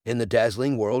In the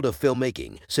dazzling world of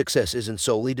filmmaking, success isn't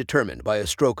solely determined by a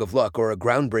stroke of luck or a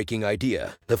groundbreaking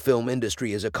idea. The film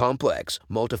industry is a complex,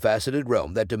 multifaceted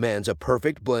realm that demands a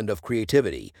perfect blend of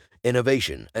creativity,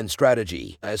 innovation, and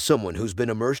strategy. As someone who's been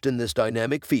immersed in this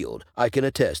dynamic field, I can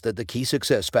attest that the key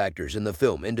success factors in the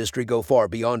film industry go far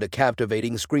beyond a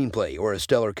captivating screenplay or a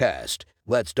stellar cast.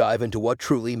 Let's dive into what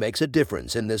truly makes a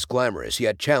difference in this glamorous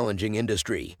yet challenging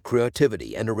industry.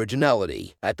 Creativity and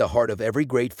originality. At the heart of every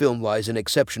great film lies an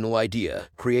exceptional idea.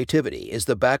 Creativity is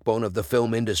the backbone of the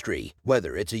film industry.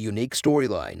 Whether it's a unique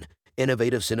storyline,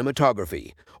 innovative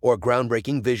cinematography, or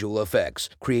groundbreaking visual effects,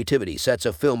 creativity sets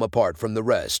a film apart from the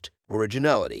rest.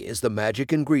 Originality is the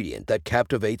magic ingredient that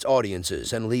captivates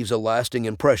audiences and leaves a lasting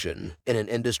impression. In an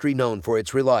industry known for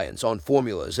its reliance on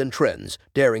formulas and trends,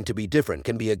 daring to be different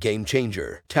can be a game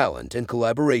changer. Talent and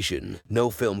collaboration. No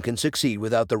film can succeed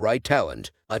without the right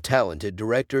talent. A talented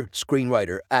director,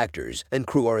 screenwriter, actors, and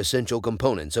crew are essential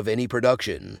components of any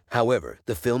production. However,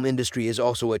 the film industry is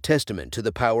also a testament to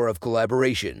the power of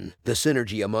collaboration. The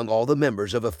synergy among all the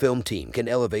members of a film team can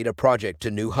elevate a project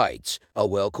to new heights. A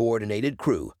well-coordinated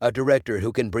crew, a director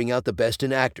who can bring out the best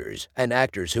in actors, and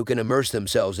actors who can immerse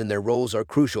themselves in their roles are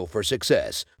crucial for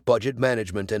success. Budget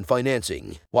management and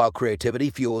financing. While creativity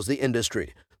fuels the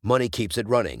industry, money keeps it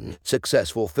running.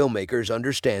 Successful filmmakers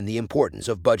understand the importance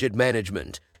of budget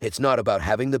management. It's not about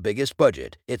having the biggest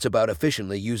budget, it's about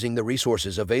efficiently using the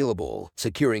resources available.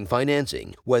 Securing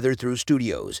financing, whether through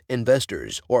studios,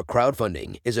 investors, or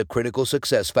crowdfunding, is a critical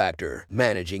success factor.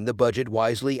 Managing the budget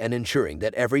wisely and ensuring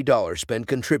that every dollar spent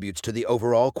contributes to the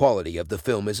overall quality of the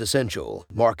film is essential.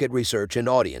 Market research and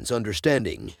audience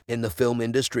understanding. In the film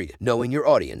industry, knowing your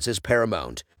audience is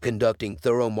paramount. Conducting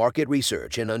thorough market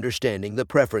research and understanding the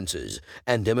preferences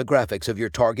and demographics of your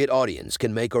target audience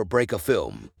can make or break a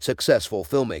film. Successful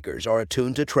filmmakers are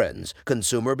attuned to trends,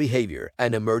 consumer behavior,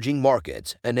 and emerging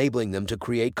markets, enabling them to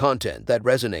create content that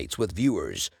resonates with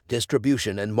viewers.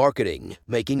 Distribution and marketing.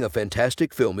 Making a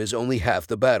fantastic film is only half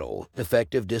the battle.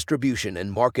 Effective distribution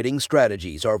and marketing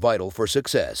strategies are vital for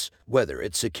success. Whether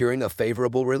it's securing a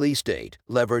favorable release date,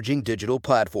 leveraging digital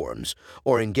platforms,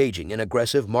 or engaging in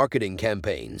aggressive marketing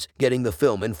campaigns, getting the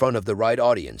film in front of the right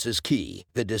audience is key.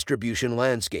 The distribution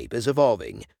landscape is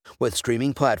evolving, with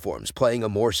streaming platforms playing a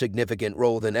more significant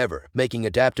role than ever, making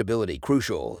adaptability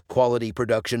crucial. Quality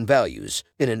production values.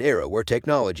 In an era where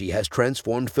technology has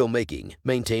transformed filmmaking,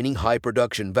 maintaining high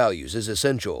production values is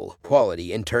essential.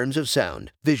 Quality in terms of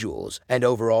sound, visuals, and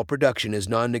overall production is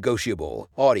non-negotiable.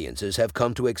 Audiences have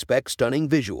come to expect stunning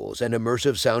visuals and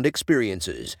immersive sound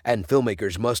experiences, and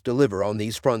filmmakers must deliver on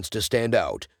these fronts to stand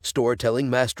out. Storytelling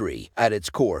mastery. At its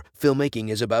core, filmmaking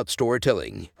is about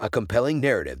storytelling. A compelling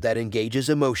narrative that engages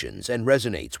emotions and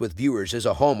resonates with viewers is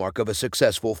a hallmark of a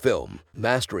successful film.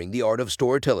 Mastering the art of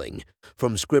storytelling,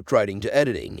 from scriptwriting to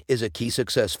editing, is a key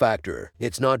success factor.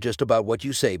 It's not just about what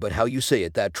you say but how you say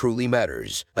it that truly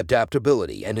matters.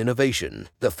 Adaptability and innovation.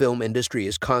 The film industry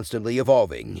is constantly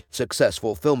evolving.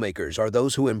 Successful filmmakers are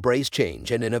those who embrace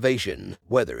change and innovation.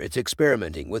 Whether it's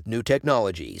experimenting with new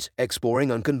technologies,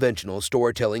 exploring unconventional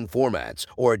storytelling formats,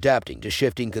 or adapting to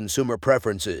shifting consumer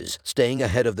preferences, staying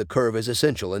ahead of the curve is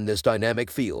essential in this dynamic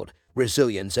field.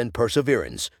 Resilience and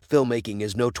perseverance. Filmmaking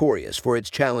is notorious for its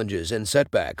challenges and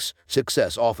setbacks.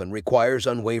 Success often requires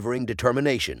unwavering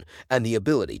determination and the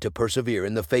ability to persevere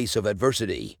in the face of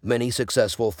adversity. Many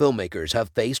successful filmmakers have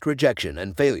faced rejection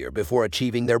and failure before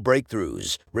achieving their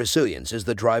breakthroughs. Resilience is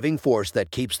the driving force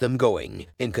that keeps them going.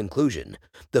 In conclusion,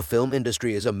 the film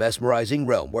industry is a mesmerizing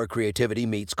realm where creativity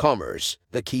meets commerce.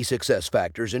 The key success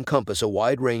factors encompass a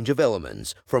wide range of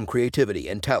elements, from creativity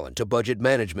and talent to budget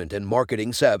management and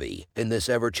marketing savvy. In this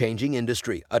ever-changing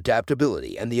industry,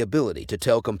 adaptability and the ability to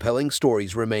tell compelling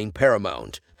stories remain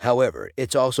paramount. However,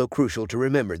 it's also crucial to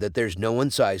remember that there's no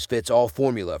one-size-fits-all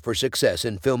formula for success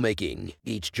in filmmaking.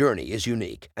 Each journey is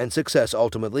unique, and success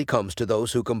ultimately comes to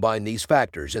those who combine these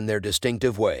factors in their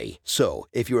distinctive way. So,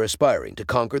 if you're aspiring to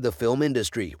conquer the film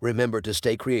industry, remember to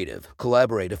stay creative,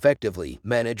 collaborate effectively,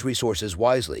 manage resources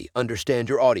wisely, understand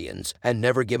your audience, and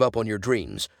never give up on your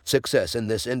dreams. Success in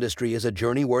this industry is a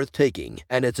journey worth taking,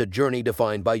 and it's a journey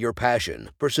defined by your passion,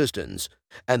 persistence,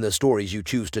 and the stories you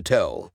choose to tell.